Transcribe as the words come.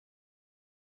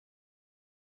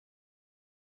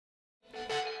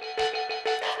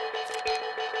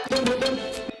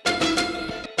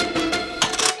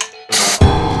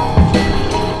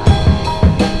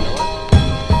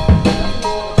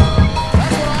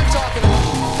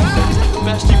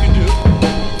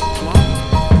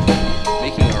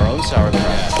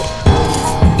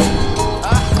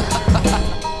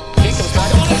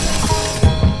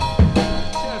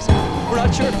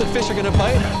The fish are gonna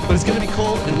bite, but it's gonna be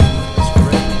cold and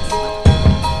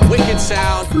wicked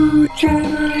sound.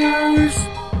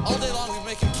 All day long we've been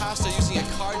making pasta using a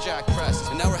car jack press,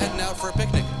 and now we're heading out for a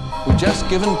picnic. We've just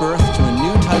given birth to a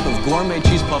new type of gourmet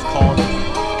cheese puff called the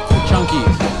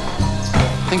Chunkies.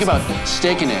 Think about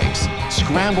steak and eggs,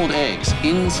 scrambled eggs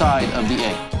inside of the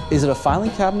egg. Is it a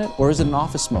filing cabinet or is it an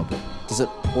office smoker? Does it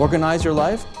organize your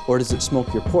life or does it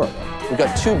smoke your pork? We've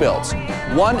got two builds.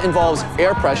 One involves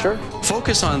air pressure.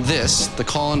 Focus on this, the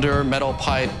colander, metal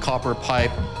pipe, copper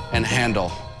pipe, and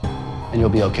handle, and you'll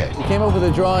be okay. We came up with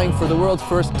a drawing for the world's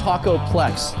first taco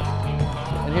plex.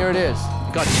 And here it is.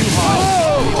 It got too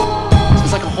hot.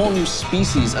 It's like a whole new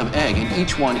species of egg, and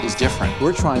each one is different.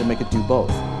 We're trying to make it do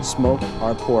both, smoke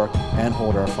our pork and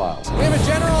hold our files. We have a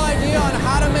general idea on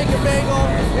how to make a bagel.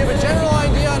 We have a general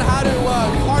idea on how to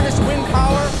harness wind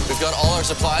power. We've got all our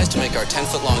supplies to make our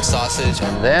 10-foot-long sausage.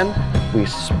 And then we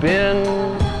spin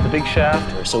the big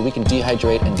shaft so we can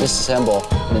dehydrate and disassemble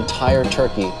an entire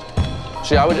turkey.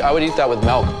 See, I would eat that with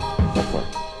milk. Or pork.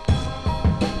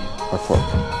 Or pork.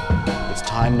 It's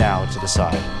time now to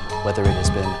decide whether it has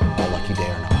been a lucky day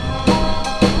or not.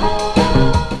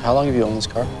 How long have you owned this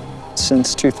car?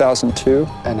 Since 2002.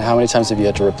 And how many times have you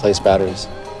had to replace batteries?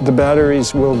 The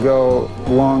batteries will go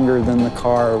longer than the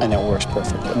car. And it works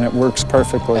perfectly. And it works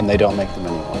perfectly. And they don't make them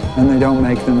anymore. And they don't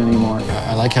make them anymore.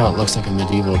 I like how it looks like a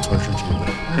medieval torture chamber.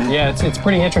 Yeah, it's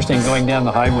pretty interesting going down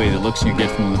the highway, the looks you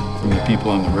get from the people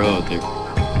on the road. They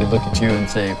look at you and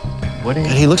say, what are you?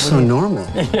 And he looks so normal.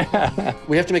 Yeah.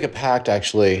 We have to make a pact,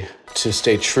 actually, to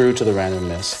stay true to the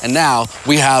randomness. And now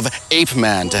we have Ape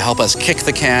Man to help us kick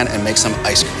the can and make some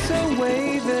ice cream.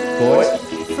 Boys,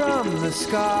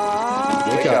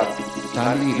 wake up.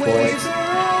 Time to eat, boys.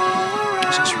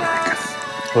 This is really good.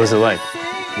 What was it like?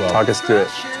 Well, talk us through it.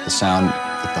 The sound,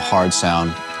 like the hard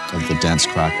sound of the dense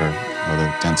cracker or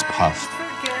the dense puff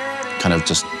kind of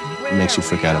just makes you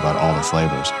forget about all the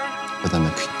flavors. But then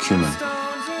the cumin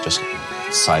just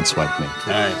sideswiped me.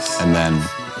 Nice. And then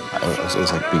it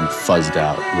was like being fuzzed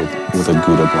out with a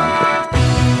Gouda blanket.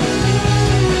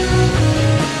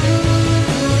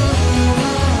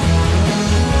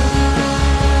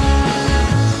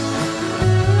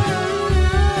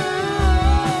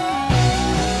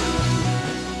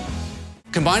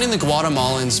 Combining the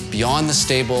Guatemalans' beyond the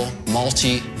stable,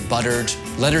 malty, buttered,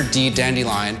 letter D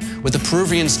dandelion with the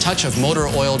Peruvians' touch of motor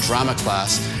oil drama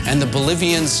class and the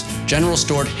Bolivians' general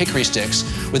stored hickory sticks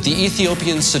with the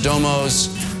Ethiopian Sodomo's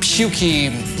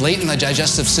pukey, late in the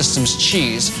digestive system's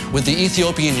cheese with the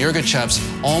Ethiopian Yirgachev's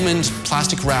almond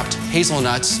plastic-wrapped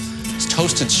hazelnuts,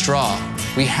 toasted straw.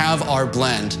 We have our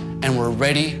blend and we're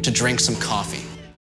ready to drink some coffee.